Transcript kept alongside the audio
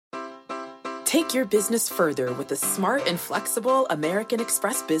Take your business further with the smart and flexible American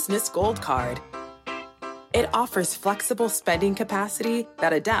Express Business Gold Card. It offers flexible spending capacity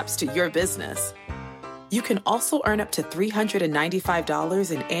that adapts to your business. You can also earn up to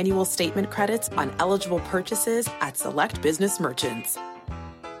 $395 in annual statement credits on eligible purchases at select business merchants.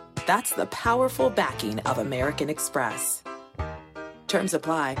 That's the powerful backing of American Express. Terms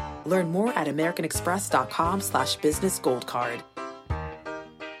apply. Learn more at americanexpress.com/business gold card.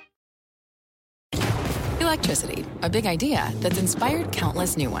 Electricity, a big idea that's inspired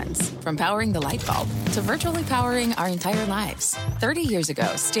countless new ones. From powering the light bulb to virtually powering our entire lives. 30 years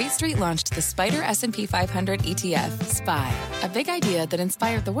ago, State Street launched the Spider S&P 500 ETF, SPY. A big idea that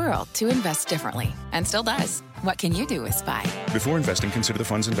inspired the world to invest differently. And still does. What can you do with SPY? Before investing, consider the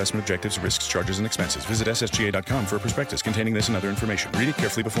fund's investment objectives, risks, charges, and expenses. Visit ssga.com for a prospectus containing this and other information. Read it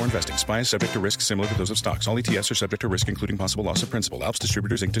carefully before investing. SPY is subject to risks similar to those of stocks. All ETFs are subject to risk, including possible loss of principal. Alps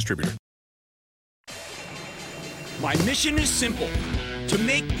Distributors, Inc. Distributor. My mission is simple, to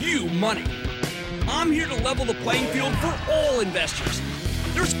make you money. I'm here to level the playing field for all investors.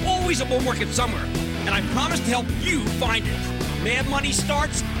 There's always a bull market somewhere, and I promise to help you find it. Mad Money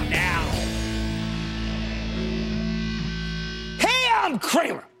starts now. Hey, I'm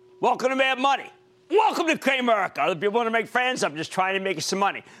Kramer. Welcome to Mad Money. Welcome to Kramerica. Other people want to make friends. I'm just trying to make you some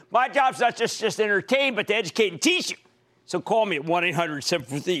money. My job's not just entertain, but to educate and teach you. So call me at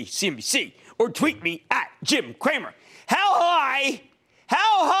 1-800-743-CNBC or tweet me at Jim Cramer. How high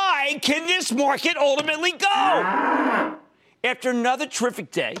can this market ultimately go? After another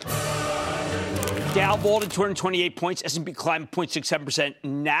terrific day, Dow vaulted 228 points, S&P climbed 0.67%,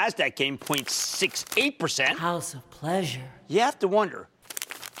 NASDAQ gained 0.68%. House of pleasure. You have to wonder,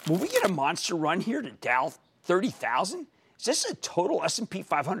 will we get a monster run here to Dow 30,000? Is this a total S&P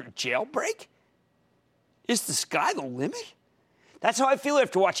 500 jailbreak? Is the sky the limit? That's how I feel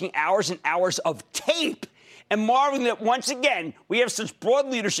after watching hours and hours of tape and marveling that once again we have such broad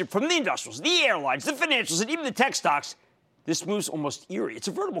leadership from the industrials, the airlines, the financials, and even the tech stocks. This move's almost eerie. It's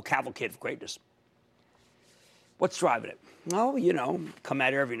a veritable cavalcade of greatness. What's driving it? Oh, come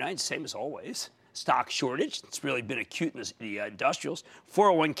at it every night, same as always. Stock shortage. It's really been acute in the industrials.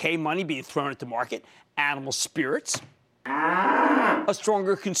 401k money being thrown at the market. Animal spirits. A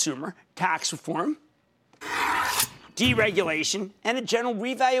stronger consumer. Tax reform. Deregulation, and a general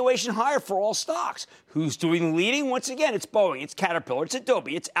revaluation higher for all stocks. Who's doing the leading? Once again, it's Boeing, it's Caterpillar, it's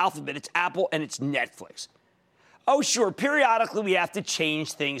Adobe, it's Alphabet, it's Apple, and it's Netflix. Oh, sure, periodically we have to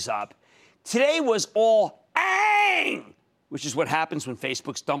change things up. Today was all ANG, which is what happens when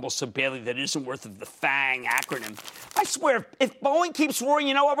Facebook stumbles so badly that it isn't worth of the FANG acronym. I swear, if Boeing keeps roaring,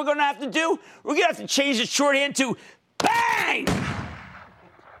 you know what we're going to have to do? We're going to have to change the shorthand to BANG!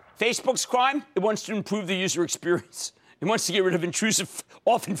 Facebook's crime, it wants to improve the user experience. It wants to get rid of intrusive,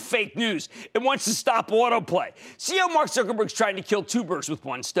 often fake news. It wants to stop autoplay. CEO Mark Zuckerberg's trying to kill two birds with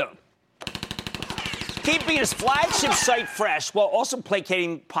one stone. Keeping his flagship site fresh while also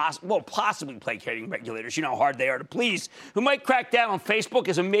possibly placating regulators. You know how hard they are to please, who might crack down on Facebook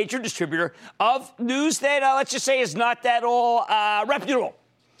as a major distributor of news that, let's just say, is not that all reputable.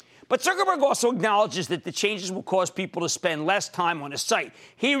 But Zuckerberg also acknowledges that the changes will cause people to spend less time on his site.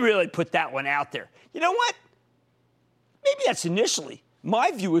 He really put that one out there. You know what? Maybe that's initially.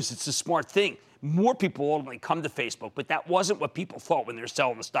 My view is it's a smart thing. More people ultimately come to Facebook, but that wasn't what people thought when they were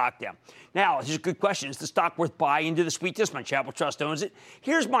selling the stock down. Now, here's a good question. Is the stock worth buying into this weakness? My Chapel Trust owns it.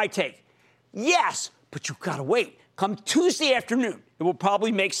 Here's my take. Yes, but you've got to wait. Come Tuesday afternoon, it will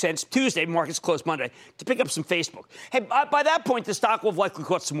probably make sense, Tuesday, markets close Monday, to pick up some Facebook. Hey, by that point, the stock will have likely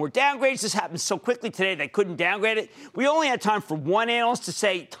caught some more downgrades. This happened so quickly today, they couldn't downgrade it. We only had time for one analyst to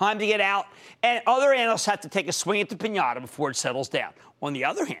say, time to get out, and other analysts have to take a swing at the piñata before it settles down. On the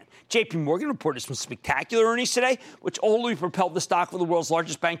other hand, J.P. Morgan reported some spectacular earnings today, which only propelled the stock of the world's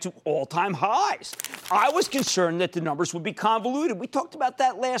largest bank to all-time highs. I was concerned that the numbers would be convoluted. We talked about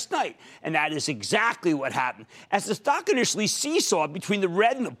that last night, and that is exactly what happened. As the stock initially seesawed between the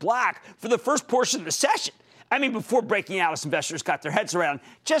red and the black for the first portion of the session, before breaking out as investors got their heads around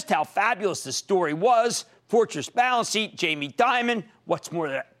just how fabulous this story was, Fortress balance sheet, Jamie Dimon, what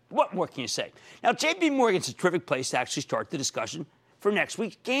more can you say? Now, J.P. Morgan's a terrific place to actually start the discussion for next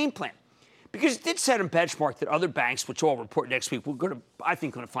week's game plan, because it did set a benchmark that other banks, which all report next week, we're going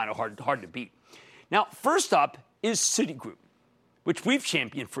to find it hard to beat. Now, first up is Citigroup, which we've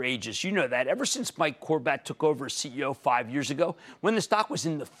championed for ages. You know that ever since Mike Corbat took over as CEO 5 years ago, when the stock was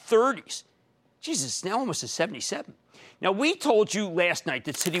in the 30s. Jesus, it's now almost at 77. Now, we told you last night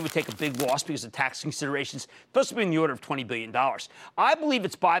that Citi would take a big loss because of tax considerations, supposed to be in the order of $20 billion. I believe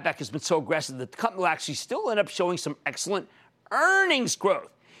its buyback has been so aggressive that the company will actually still end up showing some excellent earnings growth.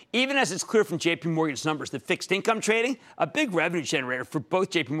 even as it's clear from JP Morgan's numbers that fixed income trading, a big revenue generator for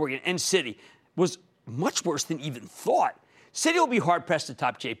both JP Morgan and Citi, was much worse than even thought. Citi will be hard-pressed to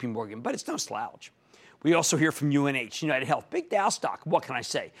top JP Morgan, but it's no slouch. We also hear from UNH, United Health, big Dow stock. What can I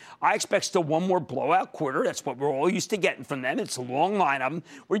say? I expect still one more blowout quarter. That's what we're all used to getting from them. It's a long line of them,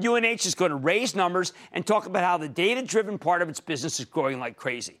 where UNH is going to raise numbers and talk about how the data-driven part of its business is growing like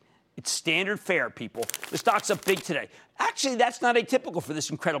crazy. It's standard fare, people. The stock's up big today. Actually, that's not atypical for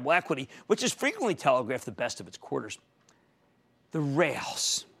this incredible equity, which has frequently telegraphed the best of its quarters. The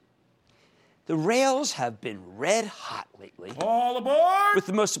rails. The rails have been red hot lately. All aboard! With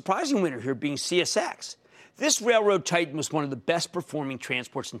the most surprising winner here being CSX. This railroad titan was one of the best performing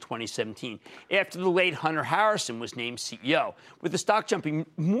transports in 2017 after the late Hunter Harrison was named CEO, with the stock jumping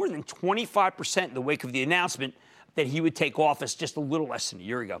more than 25% in the wake of the announcement that he would take office just a little less than a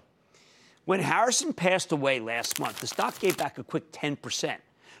year ago. When Harrison passed away last month, the stock gave back a quick 10%.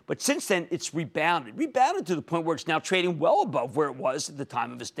 But since then, it's rebounded to the point where it's now trading well above where it was at the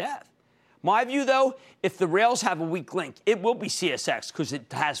time of his death. My view, though, if the rails have a weak link, it will be CSX because it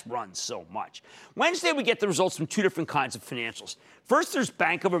has run so much. Wednesday, we get the results from two different kinds of financials. First, there's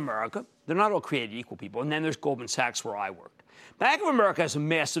Bank of America. They're not all created equal, people. And then there's Goldman Sachs, where I worked. Bank of America has a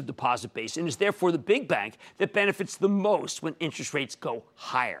massive deposit base and is therefore the big bank that benefits the most when interest rates go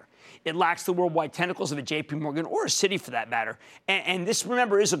higher. It lacks the worldwide tentacles of a JP Morgan or a Citi, for that matter. And this,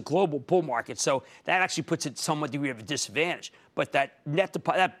 remember, is a global bull market, so that actually puts it somewhat degree of a disadvantage. But that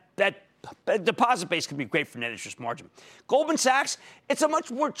deposit base can be great for net interest margin. Goldman Sachs, it's a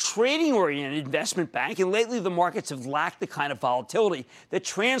much more trading-oriented investment bank, and lately the markets have lacked the kind of volatility that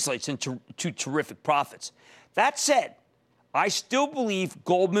translates into terrific profits. That said, I still believe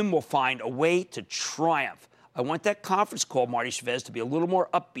Goldman will find a way to triumph. I want that conference call, Marty Chavez, to be a little more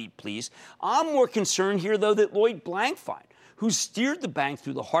upbeat, please. I'm more concerned here, though, that Lloyd Blankfein, who steered the bank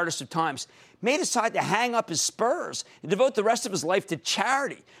through the hardest of times, may decide to hang up his spurs and devote the rest of his life to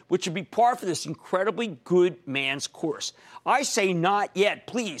charity, which would be par for this incredibly good man's course. I say not yet,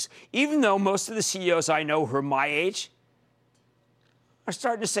 please, even though most of the CEOs I know who are my age are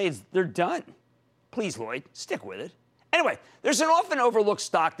starting to say they're done. Please, Lloyd, stick with it. Anyway, there's an often overlooked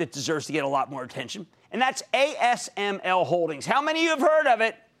stock that deserves to get a lot more attention, and that's ASML Holdings. How many of you have heard of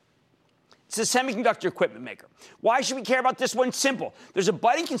it? It's a semiconductor equipment maker. Why should we care about this one? Simple. There's a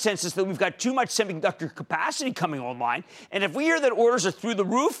budding consensus that we've got too much semiconductor capacity coming online, and if we hear that orders are through the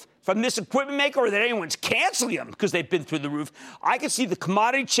roof from this equipment maker or that anyone's canceling them because they've been through the roof, I can see the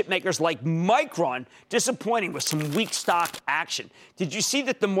commodity chip makers like Micron disappointing with some weak stock action. Did you see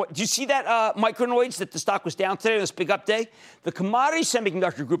that Micronoids, that the stock was down today on this big up day? The commodity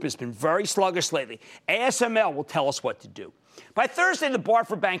semiconductor group has been very sluggish lately. ASML will tell us what to do. By Thursday, the bar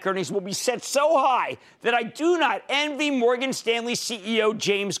for bank earnings will be set so high that I do not envy Morgan Stanley CEO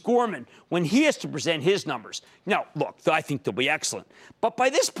James Gorman when he has to present his numbers. Now, look, I think they'll be excellent. But by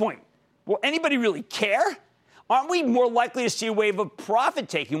this point, will anybody really care? Aren't we more likely to see a wave of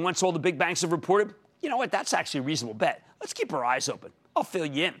profit-taking once all the big banks have reported? You know what? That's actually a reasonable bet. Let's keep our eyes open. I'll fill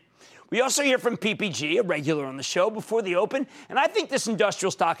you in. We also hear from PPG, a regular on the show, before the open, and I think this industrial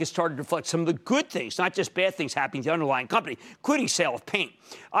stock has started to reflect some of the good things, not just bad things happening to the underlying company, including sale of paint.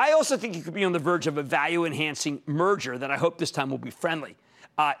 I also think it could be on the verge of a value-enhancing merger that I hope this time will be friendly.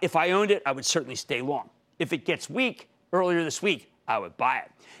 If I owned it, I would certainly stay long. If it gets weak, earlier this week, I would buy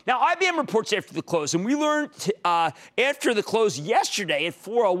it. Now, IBM reports after the close, and we learned after the close yesterday at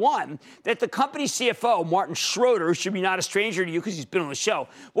 4:01 that the company's CFO, Martin Schroeder, who should be not a stranger to you because he's been on the show,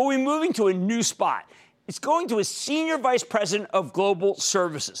 will be moving to a new spot. It's going to a senior vice president of global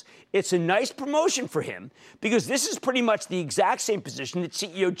services. It's a nice promotion for him because this is pretty much the exact same position that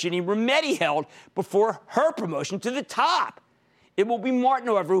CEO Ginny Rometty held before her promotion to the top. It will be Martin,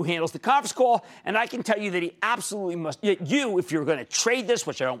 however, who handles the conference call, and I can tell you that he absolutely must. You, if you're going to trade this,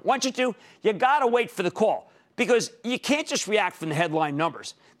 which I don't want you to, you got to wait for the call because you can't just react from the headline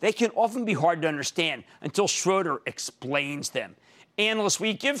numbers. They can often be hard to understand until Schroeder explains them. Analysts, will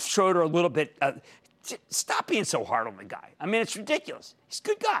you give Schroeder a little bit? Stop being so hard on the guy. I mean, it's ridiculous. He's a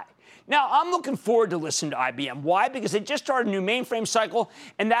good guy. Now, I'm looking forward to listening to IBM. Why? Because they just started a new mainframe cycle,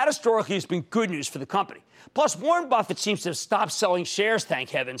 and that historically has been good news for the company. Plus, Warren Buffett seems to have stopped selling shares, thank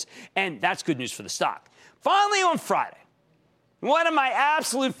heavens, and that's good news for the stock. Finally, on Friday, one of my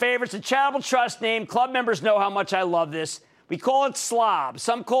absolute favorites, a charitable trust name. Club members know how much I love this. We call it Slob.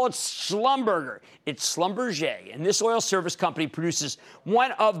 Some call it Schlumberger. It's Schlumberger, and this oil service company produces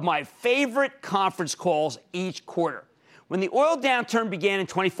one of my favorite conference calls each quarter. When the oil downturn began in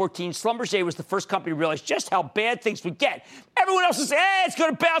 2014, Schlumberger was the first company to realize just how bad things would get. Everyone else was saying, it's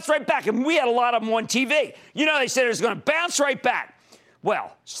going to bounce right back. And we had a lot of them on TV. You know, they said it was going to bounce right back.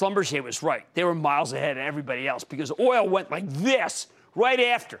 Well, Schlumberger was right. They were miles ahead of everybody else because oil went like this right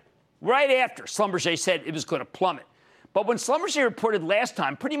after Schlumberger said it was going to plummet. But when Schlumberger reported last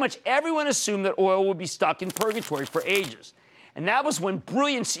time, pretty much everyone assumed that oil would be stuck in purgatory for ages. And that was when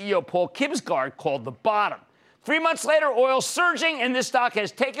brilliant CEO Paul Kibsgaard called the bottom. 3 months later, oil's surging, and this stock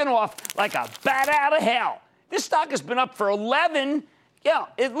has taken off like a bat out of hell. This stock has been up for 11,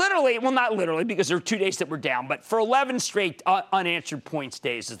 not literally, because there were 2 days that were down, but for 11 straight unanswered points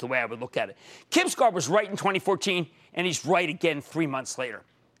days is the way I would look at it. Kibsgaard was right in 2014, and he's right again 3 months later,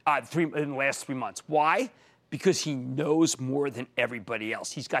 in the last 3 months. Why? Because he knows more than everybody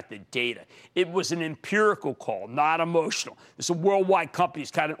else. He's got the data. It was an empirical call, not emotional. It's a worldwide company. It's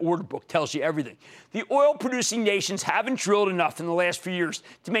got an order book, tells you everything. The oil-producing nations haven't drilled enough in the last few years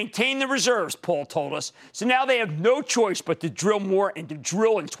to maintain the reserves, Paul told us. So now they have no choice but to drill more and to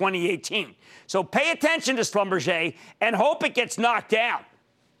drill in 2018. So pay attention to Schlumberger and hope it gets knocked down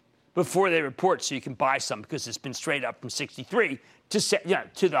before they report so you can buy some because it's been straight up from 63 to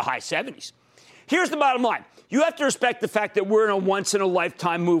the high 70s. Here's the bottom line. You have to respect the fact that we're in a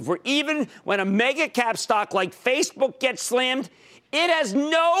once-in-a-lifetime move where even when a mega-cap stock like Facebook gets slammed, it has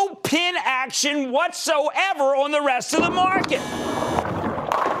no pin action whatsoever on the rest of the market.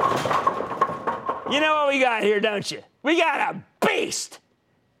 You know what we got here, don't you? We got a beast.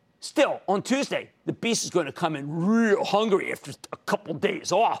 Still, on Tuesday, the beast is going to come in real hungry after a couple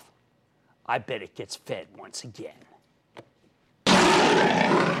days off. I bet it gets fed once again.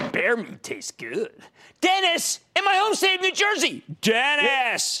 Bear meat tastes good. Dennis, in my home state of New Jersey.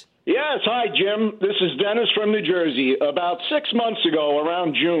 Dennis. Yes, hi, Jim. This is Dennis from New Jersey. About 6 months ago,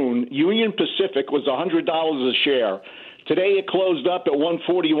 around June, Union Pacific was $100 a share. Today, it closed up at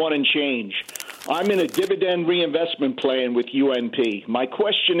 $141 and change. I'm in a dividend reinvestment plan with UNP. My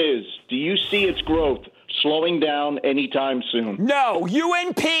question is, do you see its growth slowing down anytime soon? No,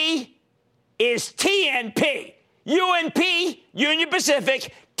 UNP is TNP. UNP, Union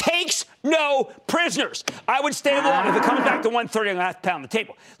Pacific, takes no prisoners. I would stay long. If it comes back to 130, I'm going to have to pound the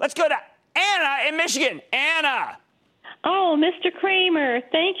table. Let's go to Anna in Michigan. Anna. Oh, Mr. Cramer,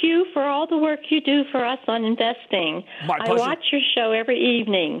 thank you for all the work you do for us on investing. My pleasure. I watch your show every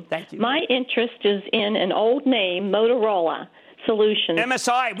evening. Thank you. My interest is in an old name, Motorola Solutions.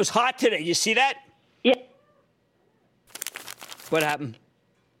 MSI was hot today. You see that? Yeah. What happened?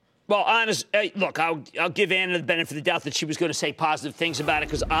 Well, honest, look, I'll give Anna the benefit of the doubt that she was going to say positive things about it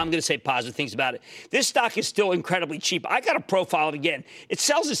because I'm going to say positive things about it. This stock is still incredibly cheap. I got to profile it again. It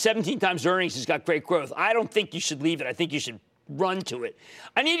sells at 17 times earnings. It's got great growth. I don't think you should leave it. I think you should run to it.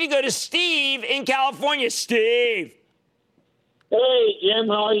 I need to go to Steve in California. Steve. Hey, Jim,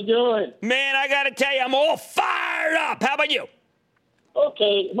 how are you doing? Man, I got to tell you, I'm all fired up. How about you?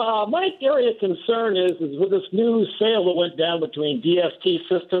 Okay, my area of concern is with this new sale that went down between DST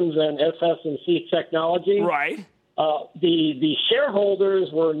Systems and SS&C Technology. Right. The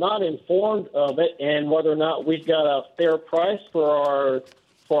shareholders were not informed of it and whether or not we've got a fair price for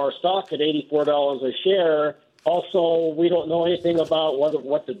our stock at $84 a share. Also, we don't know anything about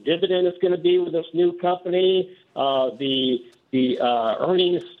what the dividend is going to be with this new company. The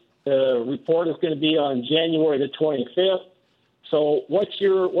earnings report is going to to be on January the 25th. So what's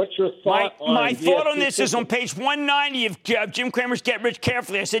your thought on my thought on this Systems? is on page 190 of Jim Cramer's Get Rich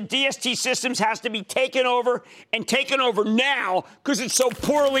Carefully. I said DST Systems has to be taken over and taken over now because it's so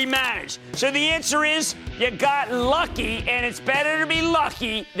poorly managed. So the answer is you got lucky, and it's better to be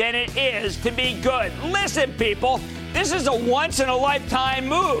lucky than it is to be good. Listen, people, this is a once-in-a-lifetime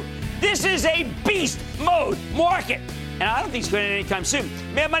move. This is a beast mode market. And I don't think it's going to end anytime soon.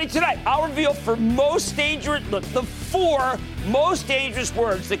 Mad Money tonight, I'll reveal the 4 most dangerous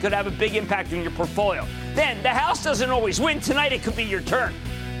words that could have a big impact on your portfolio. Then, the house doesn't always win. Tonight, it could be your turn.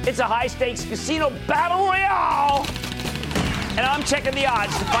 It's a high-stakes casino battle royale. And I'm checking the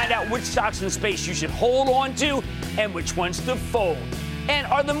odds to find out which stocks in the space you should hold on to and which ones to fold. And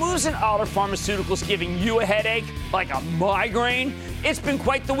are the moves in Aller Pharmaceuticals giving you a headache, like a migraine? It's been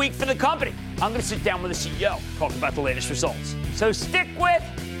quite the week for the company. I'm going to sit down with the CEO, talk about the latest results. So stick with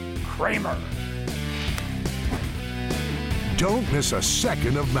Cramer. Don't miss a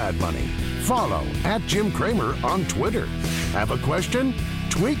second of Mad Money. Follow @Jim Cramer on Twitter. Have a question?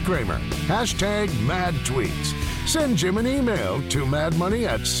 Tweet Cramer. #MadTweets. Send Jim an email to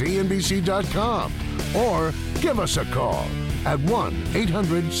madmoney@cnbc.com or give us a call at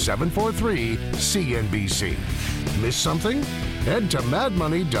 1-800-743-CNBC. Miss something? Head to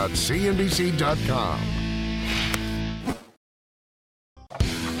madmoney.cnbc.com.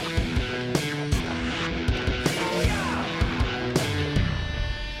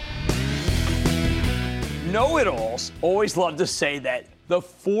 No know-it-alls always love to say that the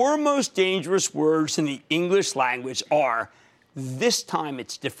four most dangerous words in the English language are, this time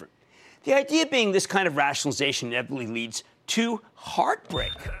it's different. The idea being this kind of rationalization inevitably leads to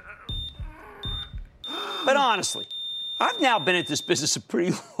heartbreak. But honestly, I've now been at this business a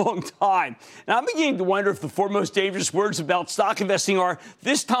pretty long time, and I'm beginning to wonder if the four most dangerous words about stock investing are,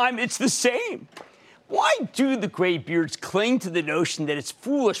 this time it's the same. Why do the graybeards cling to the notion that it's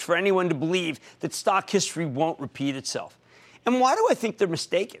foolish for anyone to believe that stock history won't repeat itself? And why do I think they're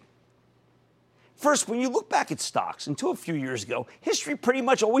mistaken? First, when you look back at stocks, until a few years ago, history pretty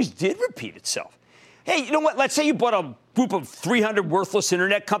much always did repeat itself. Hey, you know what? Let's say you bought a group of 300 worthless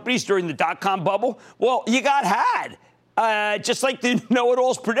internet companies during the dot-com bubble. Well, you got had, just like the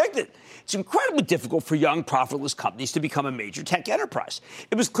know-it-alls predicted. It's incredibly difficult for young, profitless companies to become a major tech enterprise.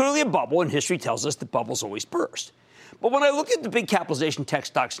 It was clearly a bubble, and history tells us that bubbles always burst. But when I look at the big capitalization tech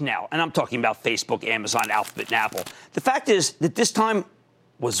stocks now, and I'm talking about Facebook, Amazon, Alphabet, and Apple, the fact is that this time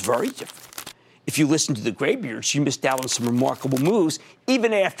was very different. If you listen to the graybeards, you missed out on some remarkable moves,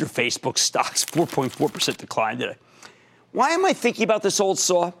 even after Facebook's stock's 4.4% decline today. Why am I thinking about this old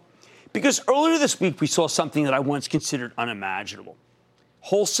saw? Because earlier this week, we saw something that I once considered unimaginable.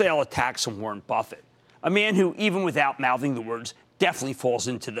 Wholesale attacks on Warren Buffett, a man who, even without mouthing the words, definitely falls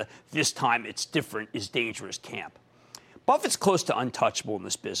into the this time it's different is dangerous camp. Buffett's close to untouchable in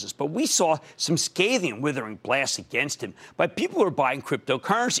this business, but we saw some scathing and withering blasts against him by people who are buying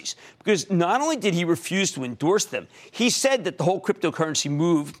cryptocurrencies, because not only did he refuse to endorse them, he said that the whole cryptocurrency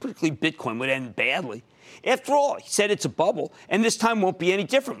move, particularly Bitcoin, would end badly. After all, he said it's a bubble, and this time won't be any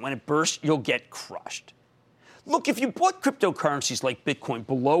different. When it bursts, you'll get crushed. Look, if you bought cryptocurrencies like Bitcoin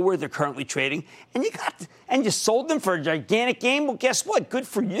below where they're currently trading, and you sold them for a gigantic gain, well, guess what? Good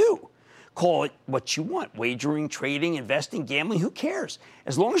for you. Call it what you want. Wagering, trading, investing, gambling, who cares?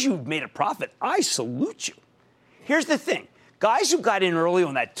 As long as you've made a profit, I salute you. Here's the thing. Guys who got in early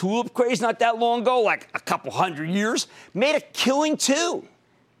on that tulip craze not that long ago, like a couple hundred years, made a killing too.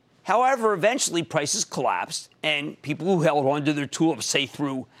 However, eventually prices collapsed, and people who held on to their tulips, say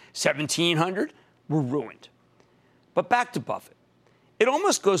through 1700, were ruined. But back to Buffett. It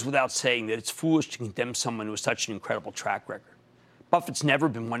almost goes without saying that it's foolish to condemn someone who has such an incredible track record. Buffett's never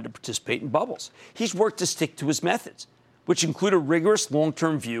been one to participate in bubbles. He's worked to stick to his methods, which include a rigorous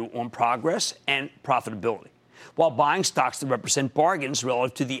long-term view on progress and profitability, while buying stocks that represent bargains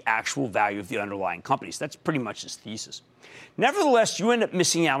relative to the actual value of the underlying companies. That's pretty much his thesis. Nevertheless, you end up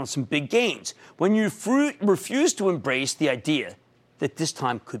missing out on some big gains when you refuse to embrace the idea that this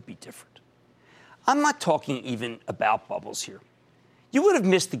time could be different. I'm not talking even about bubbles here. You would have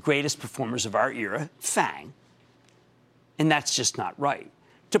missed the greatest performers of our era, FANG, and that's just not right.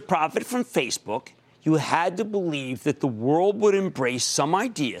 To profit from Facebook, you had to believe that the world would embrace some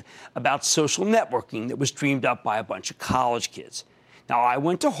idea about social networking that was dreamed up by a bunch of college kids. Now, I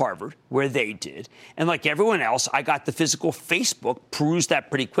went to Harvard, where they did, and like everyone else, I got the physical Facebook, perused that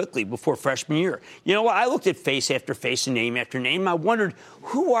pretty quickly before freshman year. You know what? I looked at face after face and name after name, and I wondered,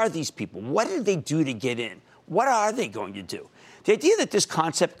 who are these people? What did they do to get in? What are they going to do? The idea that this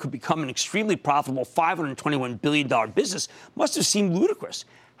concept could become an extremely profitable $521 billion business must have seemed ludicrous.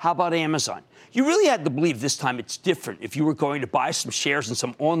 How about Amazon? You really had to believe this time it's different if you were going to buy some shares in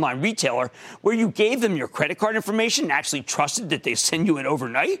some online retailer where you gave them your credit card information and actually trusted that they send you it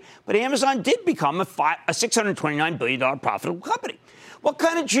overnight. But Amazon did become a $629 billion profitable company. What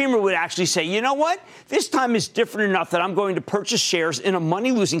kind of dreamer would actually say, you know what? This time is different enough that I'm going to purchase shares in a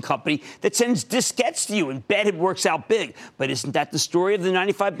money-losing company that sends diskettes to you and bet it works out big. But isn't that the story of the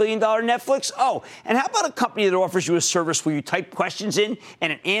 $95 billion Netflix? Oh, and how about a company that offers you a service where you type questions in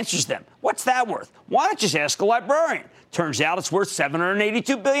and it answers them? What's that worth? Why not just ask a librarian? Turns out it's worth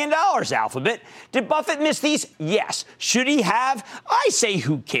 $782 billion, Alphabet. Did Buffett miss these? Yes. Should he have? I say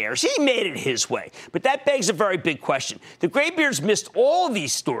who cares? He made it his way. But that begs a very big question. The graybeards missed all of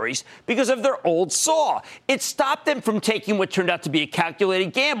these stories because of their old saw. It stopped them from taking what turned out to be a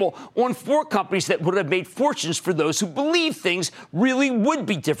calculated gamble on four companies that would have made fortunes for those who believe things really would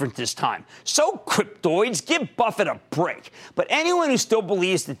be different this time. So, cryptoids, give Buffett a break. But anyone who still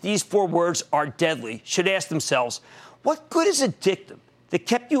believes that these four words are deadly should ask themselves, what good is a dictum that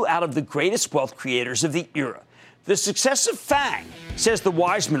kept you out of the greatest wealth creators of the era? The success of FANG says the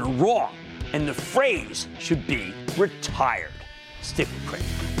wise men are wrong, and the phrase should be retired. Stick with Craig.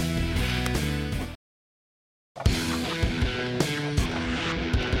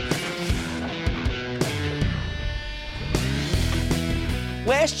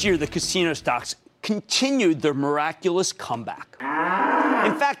 Last year, the casino stocks continued their miraculous comeback.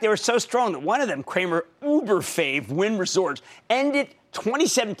 In fact, they were so strong that one of them, Cramer Uber fave Wynn Resorts, ended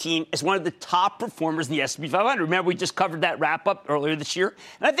 2017 as one of the top performers in the S&P 500. Remember, we just covered that wrap-up earlier this year.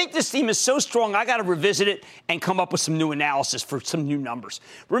 And I think this theme is so strong, I got to revisit it and come up with some new analysis for some new numbers.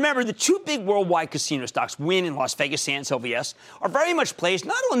 Remember, the two big worldwide casino stocks, Wynn and Las Vegas Sands LVS, are very much placed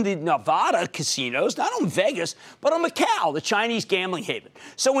not on the Nevada casinos, not on Vegas, but on Macau, the Chinese gambling haven.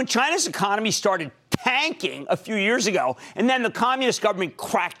 So when China's economy started tanking a few years ago, and then the communist government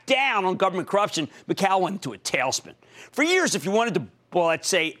cracked down on government corruption, Macau went into a tailspin. For years, if you wanted to, well, let's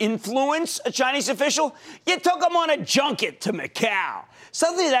say, influence a Chinese official, you took them on a junket to Macau.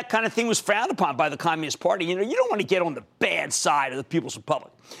 Suddenly, that kind of thing was frowned upon by the Communist Party. You know, you don't want to get on the bad side of the People's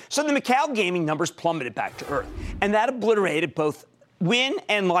Republic. So the Macau gaming numbers plummeted back to earth, and that obliterated both Wynn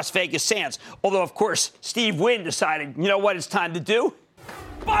and Las Vegas Sands. Although, of course, Steve Wynn decided, you know what it's time to do?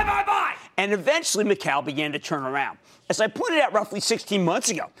 Bye, bye, bye! And eventually, Macau began to turn around. As I pointed out roughly 16 months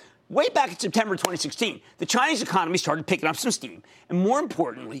ago, way back in September 2016, the Chinese economy started picking up some steam. And more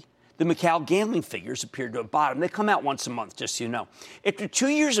importantly, the Macau gambling figures appeared to have bottomed. They come out once a month, just so you know. After 2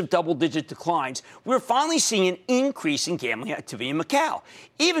 years of double-digit declines, we're finally seeing an increase in gambling activity in Macau.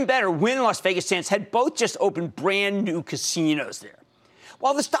 Even better, Wynn and Las Vegas Sands had both just opened brand-new casinos there.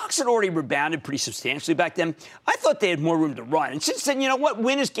 While the stocks had already rebounded pretty substantially back then, I thought they had more room to run. And since then, you know what?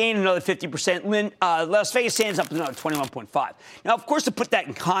 Wynn has gained another 50%. Las Vegas Sands up to another 21.5. Now, of course, to put that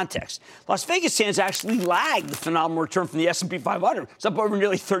in context, Las Vegas Sands actually lagged the phenomenal return from the S&P 500. It's up over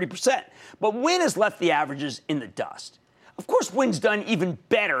nearly 30%. But Wynn has left the averages in the dust. Of course, Wynn's done even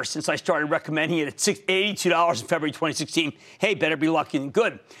better since I started recommending it at $82 in February 2016. Hey, better be lucky than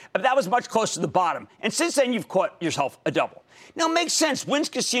good. But that was much closer to the bottom. And since then, you've caught yourself a double. Now, it makes sense. Wynn's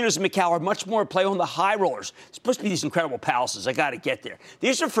casinos in Macau are much more play on the high rollers. It's supposed to be these incredible palaces. I got to get there.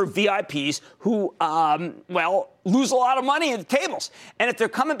 These are for VIPs who, lose a lot of money at the tables. And if they're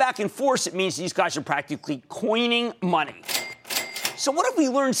coming back in force, it means these guys are practically coining money. So what have we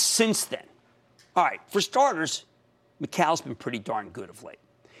learned since then? All right, for starters, Macau's been pretty darn good of late.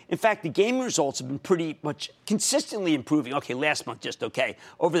 In fact, the gaming results have been pretty much consistently improving. Okay, last month just okay,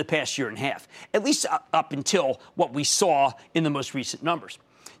 over the past year and a half, at least up until what we saw in the most recent numbers.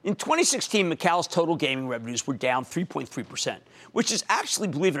 In 2016, Macau's total gaming revenues were down 3.3%, which is actually,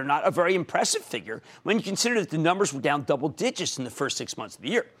 believe it or not, a very impressive figure when you consider that the numbers were down double digits in the first 6 months of the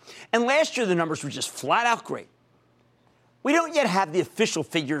year. And last year, the numbers were just flat out great. We don't yet have the official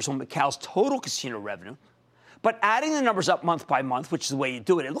figures on Macau's total casino revenue, but adding the numbers up month by month, which is the way you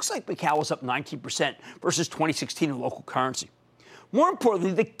do it, it looks like Macau was up 19% versus 2016 in local currency. More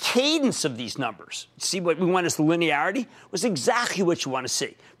importantly, the cadence of these numbers, see what we want as the linearity, was exactly what you want to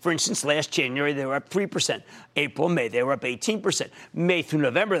see. For instance, last January, they were up 3%. April, May, they were up 18%. May through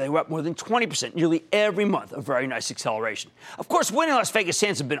November, they were up more than 20%. Nearly every month, a very nice acceleration. Of course, Wynn and Las Vegas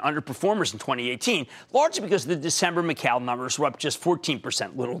Sands have been underperformers in 2018, largely because the December Macau numbers were up just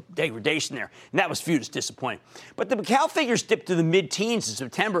 14%, little degradation there. And that was viewed as disappointing. But the Macau figures dipped to the mid-teens in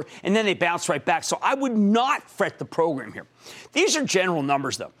September, and then they bounced right back. So I would not fret the program here. These are general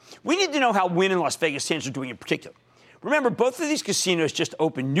numbers, though. We need to know how Wynn and Las Vegas Sands are doing in particular. Remember, both of these casinos just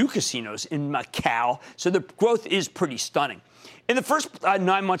opened new casinos in Macau, so the growth is pretty stunning. In the first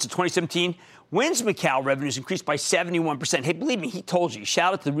 9 months of 2017, Wynn's Macau revenues increased by 71%. Hey, believe me, he told you.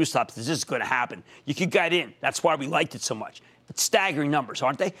 Shout out to the rooftops that this is going to happen. You could get in. That's why we liked it so much. It's staggering numbers,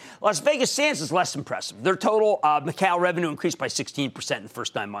 aren't they? Las Vegas Sands is less impressive. Their total Macau revenue increased by 16% in the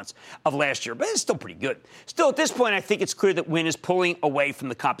first 9 months of last year, but it's still pretty good. Still, at this point, I think it's clear that Wynn is pulling away from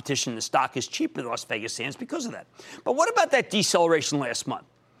the competition. The stock is cheaper than Las Vegas Sands because of that. But what about that deceleration last month?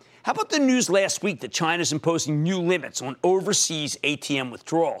 How about the news last week that China's imposing new limits on overseas ATM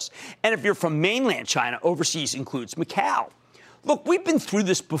withdrawals? And if you're from mainland China, overseas includes Macau. Look, we've been through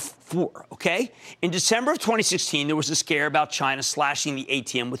this before, okay? In December of 2016, there was a scare about China slashing the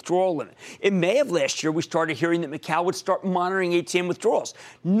ATM withdrawal limit. In May of last year, we started hearing that Macau would start monitoring ATM withdrawals.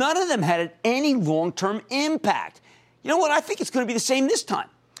 None of them had any long-term impact. You know what? I think it's going to be the same this time.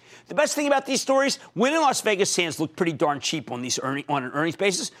 The best thing about these stories, Wynn and Las Vegas Sands look pretty darn cheap on on an earnings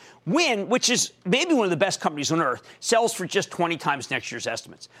basis. Wynn, which is maybe one of the best companies on earth, sells for just 20 times next year's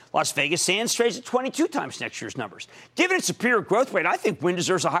estimates. Las Vegas Sands trades at 22 times next year's numbers. Given its superior growth rate, I think Wynn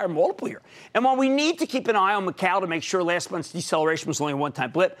deserves a higher multiple here. And while we need to keep an eye on Macau to make sure last month's deceleration was only a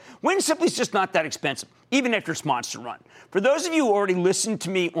one-time blip, Wynn simply is just not that expensive, even after its monster run. For those of you who already listened to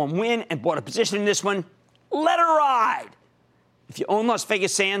me on Wynn and bought a position in this one, let her ride. If you own Las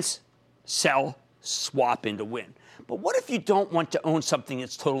Vegas Sands, sell, swap into Wynn. But what if you don't want to own something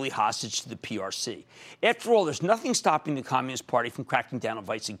that's totally hostage to the PRC? After all, there's nothing stopping the Communist Party from cracking down on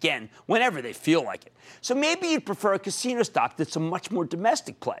Vice again whenever they feel like it. So maybe you'd prefer a casino stock that's a much more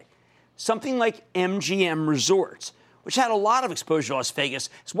domestic play. Something like MGM Resorts, which had a lot of exposure to Las Vegas,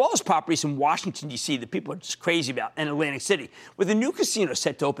 as well as properties in Washington, D.C. that people are just crazy about, and Atlantic City, with a new casino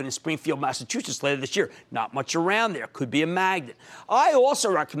set to open in Springfield, Massachusetts later this year. Not much around there. Could be a magnet. I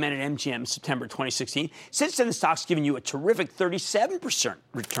also recommended MGM in September 2016. Since then, the stock's given you a terrific 37%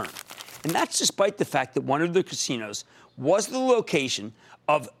 return. And that's despite the fact that one of the casinos was the location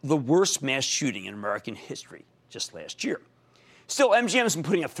of the worst mass shooting in American history just last year. Still, MGM has been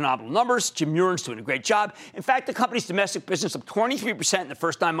putting up phenomenal numbers. Jim Murin's doing a great job. In fact, the company's domestic business up 23% in the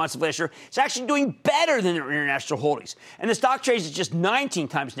first 9 months of last year. It's actually doing better than their international holdings. And the stock trades at just 19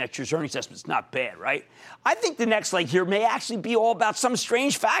 times next year's earnings estimates. Not bad, right? I think the next leg here may actually be all about some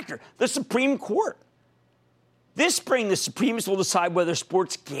strange factor, the Supreme Court. This spring, the Supremes will decide whether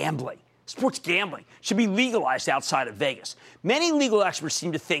sports gambling should be legalized outside of Vegas. Many legal experts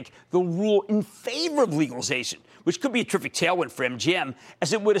seem to think they'll rule in favor of legalization, which could be a terrific tailwind for MGM,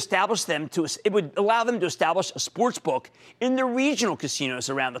 as it would allow them to establish a sports book in their regional casinos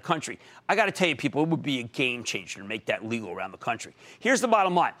around the country. I got to tell you, people, it would be a game changer to make that legal around the country. Here's the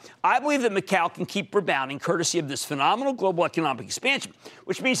bottom line. I believe that Macau can keep rebounding courtesy of this phenomenal global economic expansion,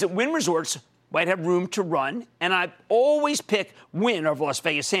 which means that Wynn Resorts might have room to run, and I always pick Wynn over Las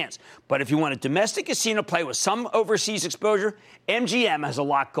Vegas Sands. But if you want a domestic casino play with some overseas exposure, MGM has a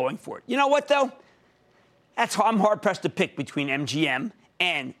lot going for it. You know what, though? I'm hard-pressed to pick between MGM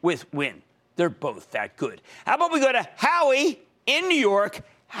and with Wynn. They're both that good. How about we go to Howie in New York?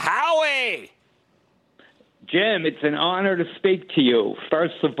 Howie! Jim, it's an honor to speak to you.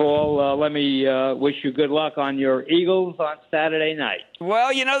 First of all, let me wish you good luck on your Eagles on Saturday night.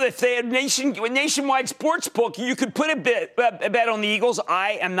 Well, you know, if they had nationwide sports book, you could put a bet on the Eagles.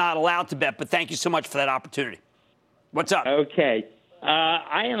 I am not allowed to bet, but thank you so much for that opportunity. What's up? Okay.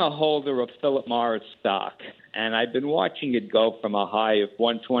 I am a holder of Philip Morris stock, and I've been watching it go from a high of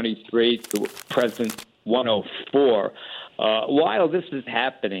 123 to present 104. While this is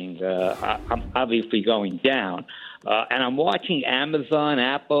happening, I'm obviously going down. And I'm watching Amazon,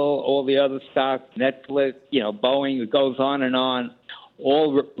 Apple, all the other stocks, Netflix, Boeing, it goes on and on,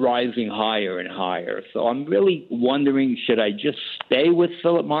 all rising higher and higher. So I'm really wondering, should I just stay with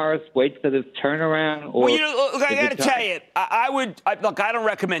Philip Morris, wait for this turnaround? Or well, look, I got to tell you, I don't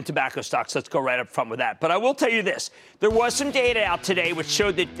recommend tobacco stocks. Let's go right up front with that. But I will tell you this. There was some data out today which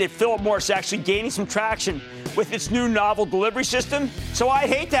showed that Philip Morris is actually gaining some traction with its new novel delivery system. So I'd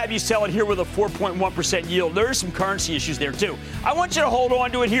hate to have you sell it here with a 4.1% yield. There's some currency issues there, too. I want you to hold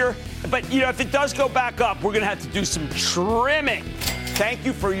on to it here. But, if it does go back up, we're going to have to do some trimming. Thank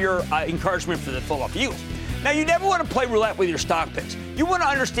you for your encouragement for the Philadelphia Eagles. Now, you never want to play roulette with your stock picks. You want to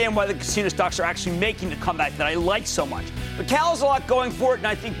understand why the casino stocks are actually making the comeback that I like so much. Macau has a lot going for it, and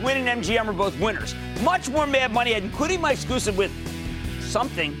I think Wynn and MGM are both winners. Much more Mad Money, including my exclusive with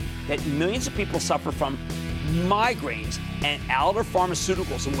something that millions of people suffer from, migraines, and Aller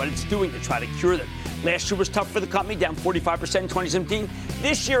Pharmaceuticals and what it's doing to try to cure them. Last year was tough for the company, down 45% in 2017.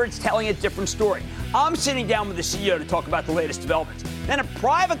 This year, it's telling a different story. I'm sitting down with the CEO to talk about the latest developments. Then a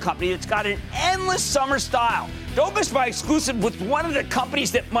private company that's got an endless summer style. Don't miss my exclusive with one of the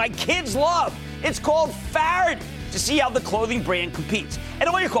companies that my kids love. It's called Faraday, to see how the clothing brand competes. And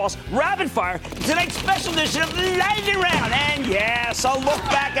all your calls, rapid fire, tonight's special edition of the Lightning Round. And yes, I'll look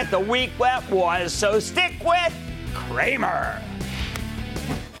back at the week that was. So stick with Cramer.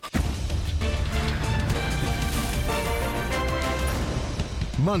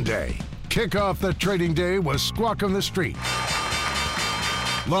 Monday, kick off the trading day with Squawk on the Street.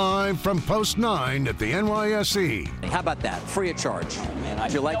 Live from Post 9 at the NYSE. How about that? Free of charge. Oh, man,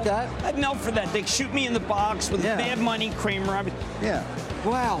 Would you like that? I'd melt for that. They'd shoot me in the box with Mad Money, Cramer. Yeah.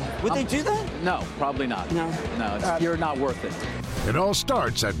 Wow. Would they do that? No, probably not. No. You're not worth it. It all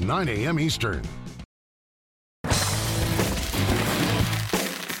starts at 9 a.m. Eastern.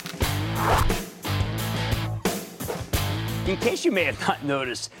 In case you may have not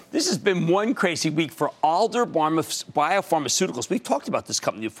noticed, this has been one crazy week for Alder Biopharmaceuticals. We've talked about this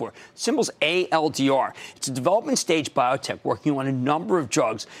company before. Symbol's ALDR. It's a development stage biotech working on a number of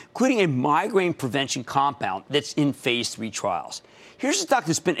drugs, including a migraine prevention compound that's in phase 3 trials. Here's a stock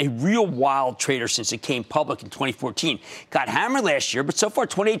that's been a real wild trader since it came public in 2014. Got hammered last year, but so far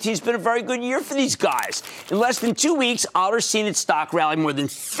 2018 has been a very good year for these guys. In less than 2 weeks, Alder's seen its stock rally more than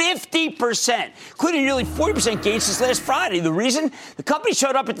 50%, including nearly 40% gains since last Friday. The reason? The company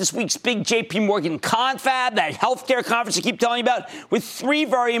showed up at this week's big J.P. Morgan Confab, that healthcare conference I keep telling you about, with 3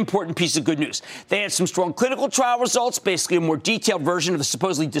 very important pieces of good news. They had some strong clinical trial results, basically a more detailed version of the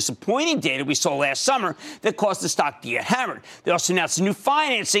supposedly disappointing data we saw last summer that caused the stock to get hammered. They also announced announced a new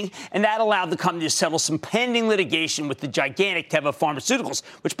financing, and that allowed the company to settle some pending litigation with the gigantic Teva Pharmaceuticals,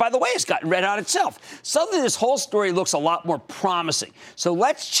 which, by the way, has gotten red hot itself. Suddenly, this whole story looks a lot more promising. So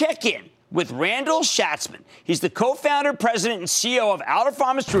let's check in with Randall Schatzman. He's the co-founder, president, and CEO of Outer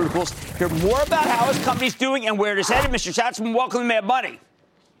Pharmaceuticals. Hear more about how his company's doing and where it is headed. Mr. Schatzman, welcome to Mad Money.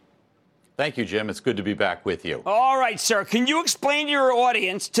 Thank you, Jim. It's good to be back with you. All right, sir. Can you explain to our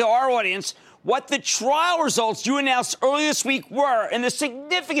audience, what the trial results you announced earlier this week were and the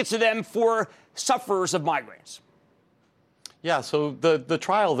significance of them for sufferers of migraines? Yeah, so the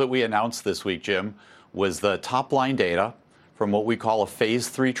trial that we announced this week, Jim, was the top-line data from what we call a phase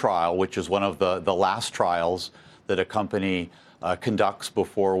 3 trial, which is one of the last trials that a company conducts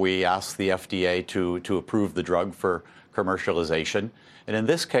before we ask the FDA to approve the drug for commercialization. And in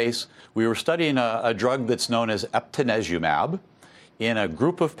this case, we were studying a drug that's known as eptinezumab in a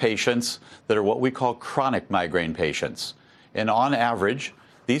group of patients that are what we call chronic migraine patients. And on average,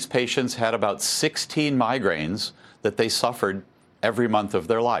 these patients had about 16 migraines that they suffered every month of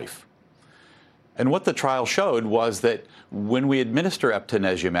their life. And what the trial showed was that when we administer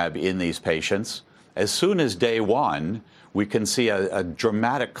eptinezumab in these patients, as soon as day 1, we can see a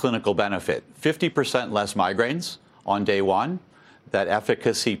dramatic clinical benefit. 50% less migraines on day 1. That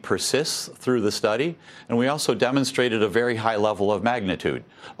efficacy persists through the study, and we also demonstrated a very high level of magnitude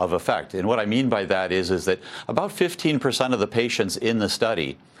of effect. And what I mean by that is that about 15% of the patients in the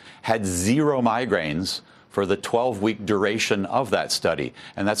study had 0 migraines for the 12-week duration of that study,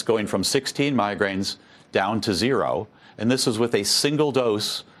 and that's going from 16 migraines down to 0. And this is with a single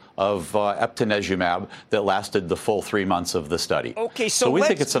dose of eptinezumab that lasted the full 3 months of the study. Okay, so we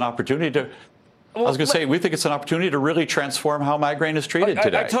think it's an opportunity to. We think it's an opportunity to really transform how migraine is treated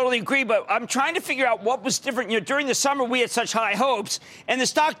today. I totally agree, but I'm trying to figure out what was different. During the summer, we had such high hopes, and the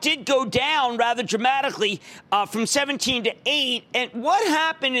stock did go down rather dramatically from 17 to 8. And what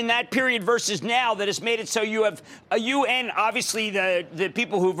happened in that period versus now that has made it so you and obviously the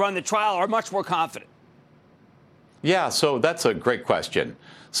people who run the trial are much more confident? Yeah, so that's a great question.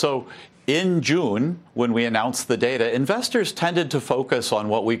 So in June, when we announced the data, investors tended to focus on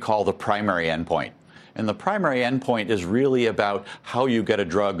what we call the primary endpoint. And the primary endpoint is really about how you get a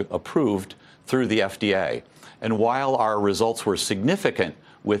drug approved through the FDA. And while our results were significant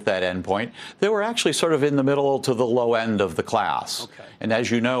with that endpoint, they were actually sort of in the middle to the low end of the class. Okay. And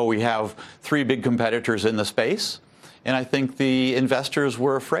as you know, we have 3 big competitors in the space. And I think the investors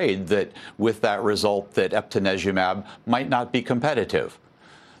were afraid that with that result that eptinezumab might not be competitive.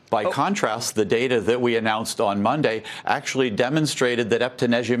 By contrast, the data that we announced on Monday actually demonstrated that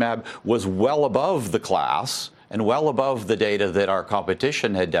eptinezumab was well above the class and well above the data that our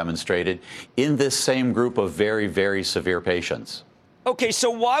competition had demonstrated in this same group of very, very severe patients. Okay, so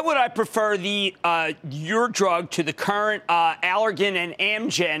why would I prefer your drug to the current Allergan and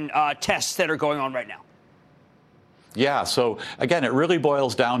Amgen tests that are going on right now? Yeah, so again, it really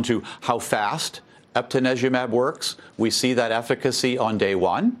boils down to how fast eptinezumab works. We see that efficacy on day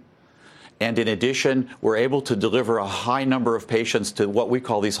 1. And in addition, we're able to deliver a high number of patients to what we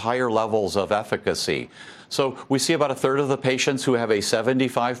call these higher levels of efficacy. So we see about a third of the patients who have a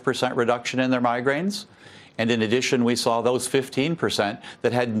 75% reduction in their migraines. And in addition, we saw those 15%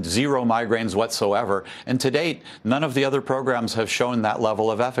 that had 0 migraines whatsoever. And to date, none of the other programs have shown that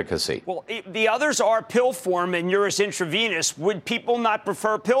level of efficacy. Well, the others are pill form and yours intravenous. Would people not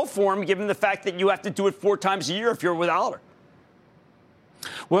prefer pill form given the fact that you have to do it 4 times a year if you're with Aller?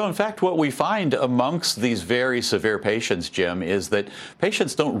 Well, in fact, what we find amongst these very severe patients, Jim, is that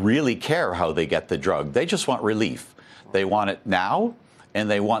patients don't really care how they get the drug. They just want relief. They want it now, and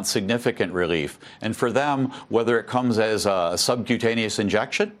they want significant relief. And for them, whether it comes as a subcutaneous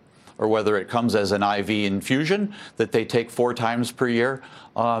injection or whether it comes as an IV infusion that they take 4 times per year,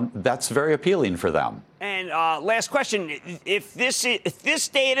 that's very appealing for them. And last question, if this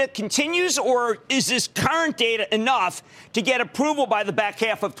data continues, or is this current data enough to get approval by the back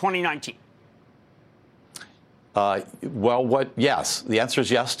half of 2019? Yes. The answer is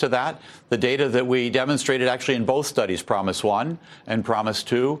yes to that. The data that we demonstrated actually in both studies, Promise 1 and Promise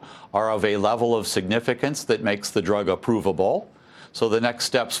 2, are of a level of significance that makes the drug approvable. So the next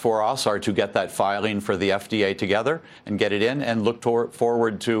steps for us are to get that filing for the FDA together and get it in and look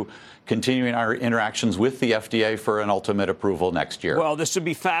forward to continuing our interactions with the FDA for an ultimate approval next year. Well, this would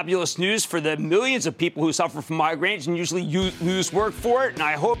be fabulous news for the millions of people who suffer from migraines and usually lose work for it. And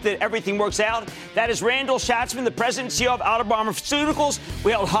I hope that everything works out. That is Randall Schatzman, the president and CEO of Outer Pharmaceuticals.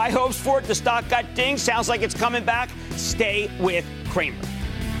 We held high hopes for it. The stock got dinged. Sounds like it's coming back. Stay with Cramer.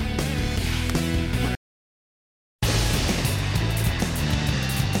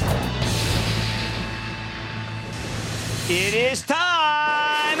 It is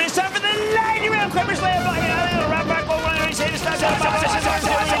time. It's time for the lightning round. Kramer's Land.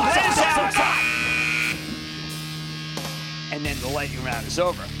 And then the lightning round is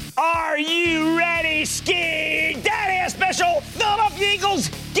over. Are you ready, Ski Daddy? A special Philadelphia Eagles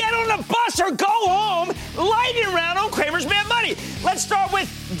get on the bus or go home. Lightning round on Kramer's Mad Money. Let's start with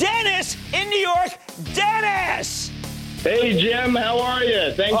Dennis in New York. Dennis! Hey, Jim. How are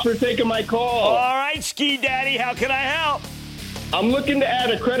you? Thanks for taking my call. All right, Ski Daddy. How can I help? I'm looking to add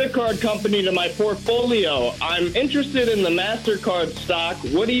a credit card company to my portfolio. I'm interested in the MasterCard stock.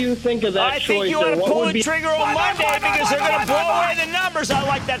 What do you think of that choice? I think you ought to pull the trigger on Monday because they're going to blow away the numbers. I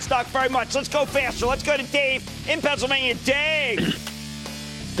like that stock very much. Let's go faster. Let's go to Dave in Pennsylvania. Dave.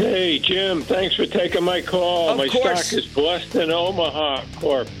 Hey, Jim. Thanks for taking my call. My stock is Blessed in Omaha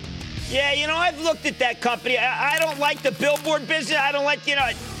Corp. Yeah, I've looked at that company. I don't like the billboard business. I don't like,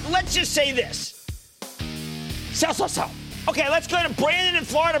 let's just say this. Sell. Okay, let's go to Brandon in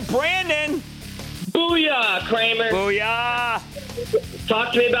Florida. Brandon. Booyah, Kramer. Booyah.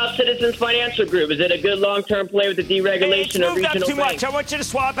 Talk to me about Citizens Financial Group. Is it a good long-term play with the deregulation of regional banks? It's moved up too much. I want you to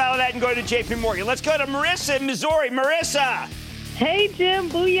swap out of that and go to JP Morgan. Let's go to Marissa in Missouri. Marissa. Hey, Jim.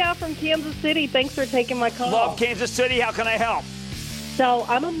 Booyah from Kansas City. Thanks for taking my call. Love Kansas City. How can I help? So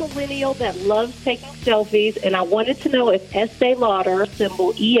I'm a millennial that loves taking selfies, and I wanted to know if Estee Lauder,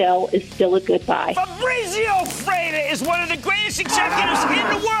 symbol EL, is still a good buy. Fabrizio Freda is one of the greatest executives in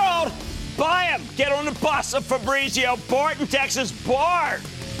the world. Buy him. Get on the bus of Fabrizio. Bart in Texas. Bart.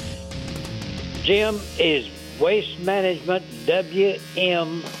 Jim, is Waste Management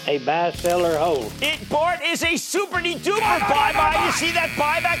WM a buy, sell, or hold? Bart is a super-duper buy. You see that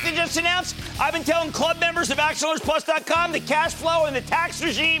buyback they just announced? I've been telling club members of ActionAlertsPlus.com the cash flow and the tax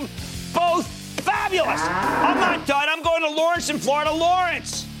regime, both fabulous. I'm not done. I'm going to Lawrence in Florida.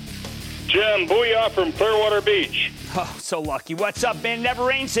 Lawrence. Jim, booyah from Clearwater Beach. Oh, so lucky. What's up, man? Never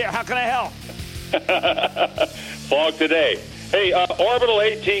rains here. How can I help? Fog today. Hey, Orbital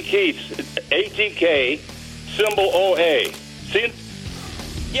ATK, symbol OA. See?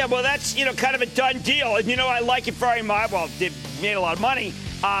 Yeah, well, that's, kind of a done deal. And, I like it very much. Well, they made a lot of money.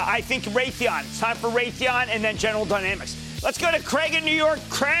 I think Raytheon. It's time for Raytheon and then General Dynamics. Let's go to Craig in New York.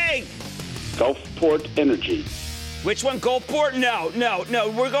 Craig. Gulfport Energy. Which one? Gulfport? No.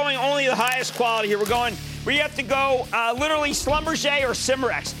 We're going only the highest quality here. We're going where you have to go literally Schlumberger or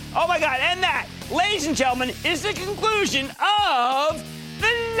Cimarex. Oh, my God. And that, ladies and gentlemen, is the conclusion of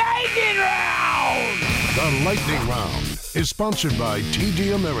the Lightning Round. The Lightning Round is sponsored by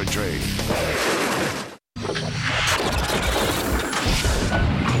TD Ameritrade.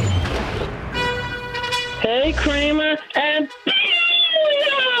 Hey, Kramer, and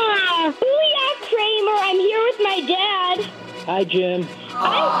Booyah! Booyah, Kramer! I'm here with my dad. Hi, Jim.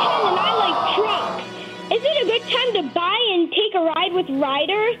 I'm 10 and I like trucks. Is it a good time to buy and take a ride with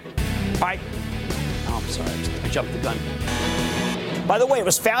Ryder? I'm sorry. I jumped the gun. By the way, it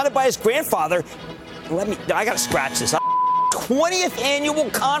was founded by his grandfather. I got to scratch this. 20th annual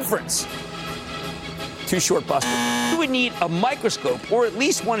conference. Too short, Buster. You would need a microscope or at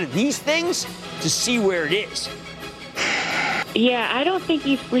least one of these things to see where it is. Yeah, I don't think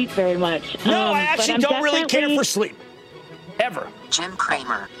you sleep very much. No, I actually don't really care for sleep. Ever. Jim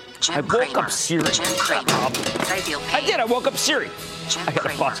Kramer. I woke up Siri. Jim Kramer. I did. I woke up Siri. I got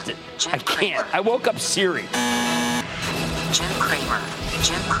to bust it. I can't. I woke up Siri. Jim Kramer.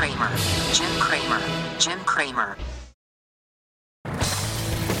 Jim Kramer. Jim Kramer. Jim Kramer.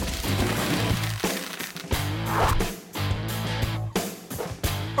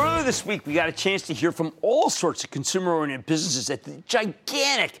 Earlier this week, we got a chance to hear from all sorts of consumer-oriented businesses at the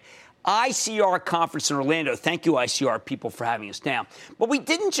gigantic ICR conference in Orlando. Thank you, ICR people, for having us down. But we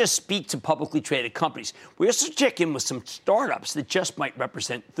didn't just speak to publicly traded companies. We also checked in with some startups that just might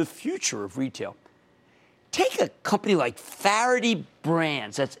represent the future of retail. Take a company like Faherty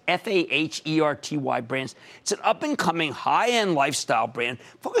Brands. That's Faherty Brands. It's an up-and-coming, high-end lifestyle brand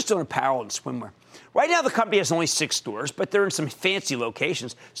focused on apparel and swimwear. Right now, the company has only 6 stores, but they're in some fancy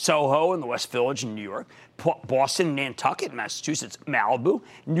locations. Soho in the West Village in New York, Boston, Nantucket, Massachusetts, Malibu,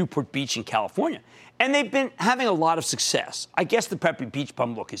 Newport Beach in California. And they've been having a lot of success. I guess the preppy beach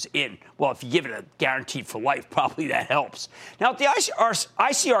bum look is in. Well, if you give it a guaranteed for life, probably that helps. Now, at the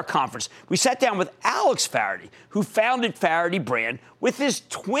ICR conference, we sat down with Alex Faherty, who founded Faherty Brand with his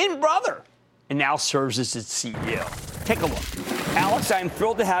twin brother and now serves as its CEO. Take a look. Alex, I'm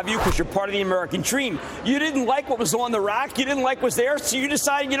thrilled to have you because you're part of the American dream. You didn't like what was on the rack. You didn't like what was there. So you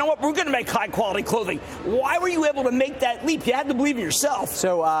decided, you know what, we're going to make high-quality clothing. Why were you able to make that leap? You had to believe in yourself.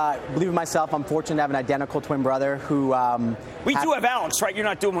 So believe in myself. I'm fortunate to have an identical twin brother who... we do have Alex, right? You're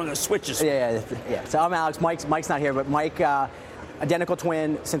not doing one of those switches. Yeah. So I'm Alex. Mike's not here, but Mike... identical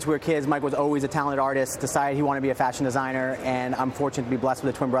twin. Since we were kids, Mike was always a talented artist, decided he wanted to be a fashion designer, and I'm fortunate to be blessed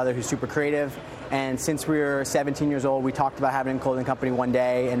with a twin brother who's super creative. And since we were 17 years old, we talked about having a clothing company one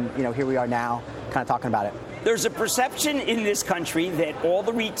day, and here we are now, kind of talking about it. There's a perception in this country that all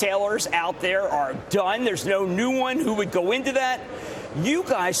the retailers out there are done. There's no new one who would go into that. You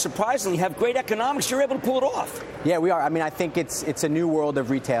guys, surprisingly, have great economics. You're able to pull it off. Yeah, we are. I mean, I think it's a new world of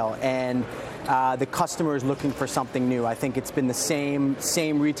retail, and the customer is looking for something new. I think it's been the same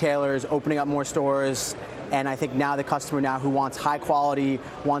retailers opening up more stores. And I think now the customer who wants high quality,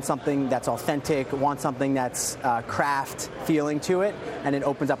 wants something that's authentic, wants something that's craft feeling to it, and it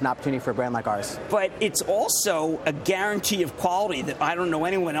opens up an opportunity for a brand like ours. But it's also a guarantee of quality that I don't know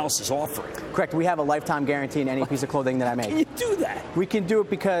anyone else is offering. Correct. We have a lifetime guarantee in any piece of clothing that I make. Can you do that? We can do it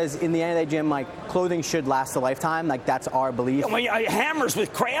because in the end of the day, Jim, clothing should last a lifetime. That's our belief. Hammers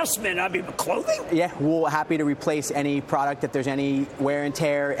with Craftsman, clothing? Yeah, we're happy to replace any product if there's any wear and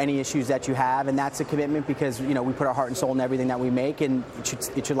tear, any issues that you have, and that's a commitment because we put our heart and soul in everything that we make, and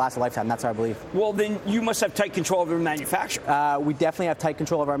it should last a lifetime. That's our belief. Well, then you must have tight control of your manufacturing. We definitely have tight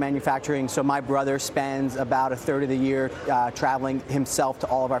control of our manufacturing. So my brother spends about a third of the year traveling himself to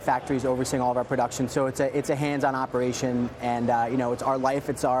all of our factories, overseeing all of our production. So it's a hands-on operation, and it's our life.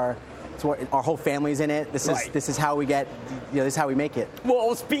 It's our whole family's in it. This is how we get. This is how we make it.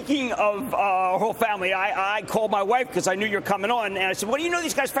 Well, speaking of our whole family, I called my wife because I knew you're coming on, and I said, "What do you know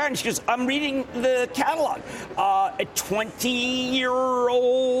these guys fashion?" She goes, "I'm reading the catalog. A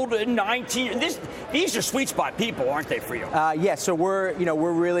 20-year-old, a 19. These are sweet spot people, aren't they, for you?" Yeah. So we're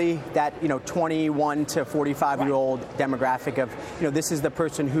really that 21 to 45-year-old demographic of this is the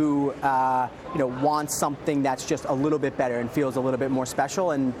person who wants something that's just a little bit better and feels a little bit more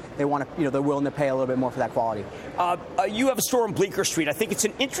special, and they want to. They're willing to pay a little bit more for that quality. You have a store on Bleecker Street. I think it's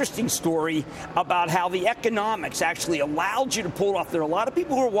an interesting story about how the economics actually allowed you to pull it off. There are a lot of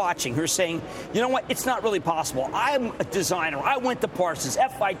people who are watching who are saying, you know what, it's not really possible. I'm a designer. I went to Parsons,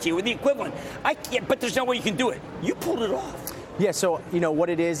 FIT, or the equivalent. I can't, but there's no way you can do it. You pulled it off. Yeah, so what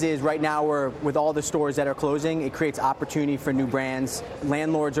it is right now we're with all the stores that are closing, it creates opportunity for new brands.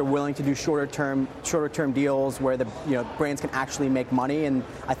 Landlords are willing to do shorter term deals where the brands can actually make money, and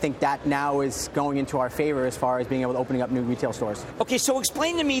I think that now is going into our favor as far as being able to opening up new retail stores. Okay, so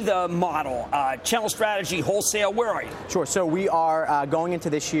explain to me the model, channel strategy, wholesale. Where are you? Sure. So we are going into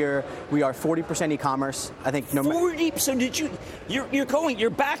this year. We are 40% e-commerce. I think 40. So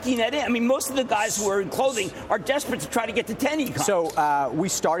you're backing that in. I mean, most of the guys who are in clothing are desperate to try to get to 10 e-commerce. So we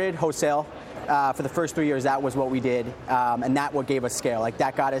started wholesale. For the first 3 years, that was what we did, and that what gave us scale.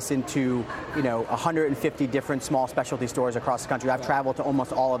 That got us into 150 different small specialty stores across the country. I've traveled to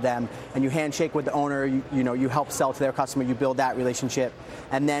almost all of them, and you handshake with the owner. You help sell to their customer. You build that relationship,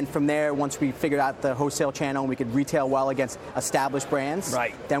 and then from there, once we figured out the wholesale channel and we could retail well against established brands,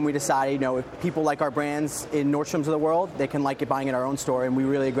 then we decided if people like our brands in Nordstrom's of the world, they can like it buying in our own store, and we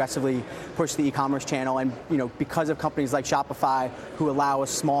really aggressively push the e-commerce channel. And because of companies like Shopify who allow a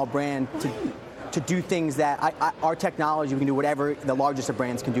small brand to do things that our technology, we can do whatever the largest of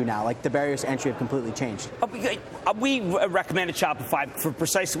brands can do now. The barriers to entry have completely changed. We recommended Shopify for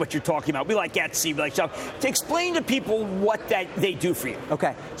precisely what you're talking about. We like Etsy, we like Shopify. To explain to people what they do for you.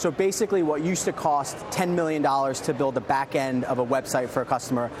 Okay, so basically what used to cost $10 million to build the back end of a website for a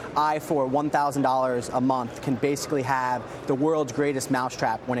customer, for $1,000 a month can basically have the world's greatest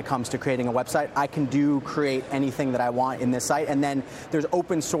mousetrap when it comes to creating a website. I can create anything that I want in this site, and then there's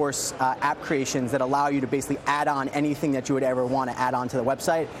open source app creation that allow you to basically add on anything that you would ever want to add on to the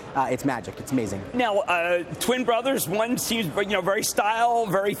website. It's magic. It's amazing. Now, twin brothers, one seems very style,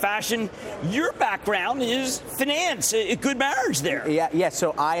 very fashion. Your background is finance. A good marriage there. Yeah.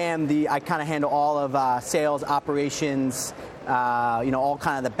 So I kind of handle all of sales, operations, all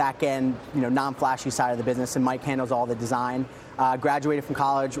kind of the back end, non-flashy side of the business, and Mike handles all the design. Graduated from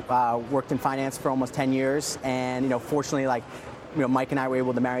college, worked in finance for almost 10 years, and fortunately, Mike and I were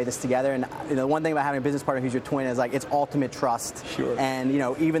able to marry this together. And the one thing about having a business partner who's your twin is it's ultimate trust. Sure. And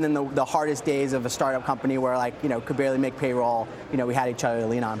even in the hardest days of a startup company where could barely make payroll, we had each other to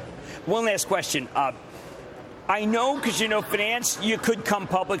lean on. One last question. I know because finance, you could come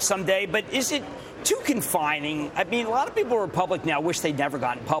public someday, but is it too confining? I mean, a lot of people who are public now wish they'd never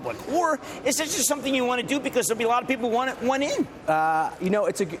gotten public. Or is this just something you want to do because there'll be a lot of people who want in?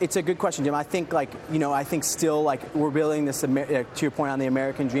 It's a good question, Jim. I think still we're building this, to your point on the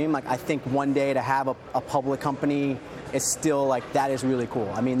American dream, I think one day to have a public company is still that is really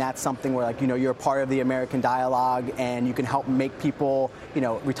cool. I mean, that's something where you're a part of the American dialogue and you can help make people,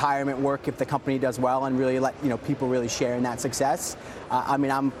 retirement work if the company does well and really let, people really share in that success.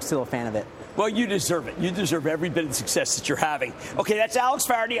 I'm still a fan of it. Well, you deserve it. You deserve every bit of the success that you're having. Okay, that's Alex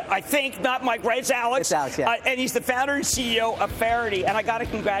Faraday. I think, not Mike, right? It's Alex. It's Alex, yeah. And he's the founder and CEO of Faraday. And I got to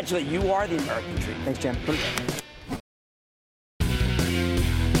congratulate you. You are the American dream. Thanks, Jim.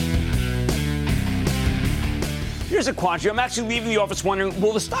 Here's a quandary. I'm actually leaving the office wondering,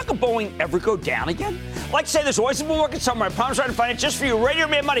 will the stock of Boeing ever go down again? Like I say, there's always a bull market somewhere. I promise to find it just for you. Radio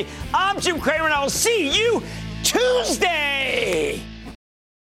Made Money. I'm Jim Cramer, and I will see you Tuesday.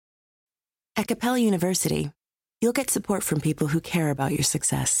 At Capella University, you'll get support from people who care about your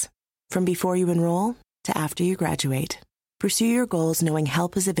success. From before you enroll to after you graduate, pursue your goals knowing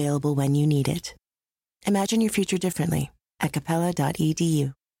help is available when you need it. Imagine your future differently at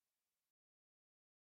capella.edu.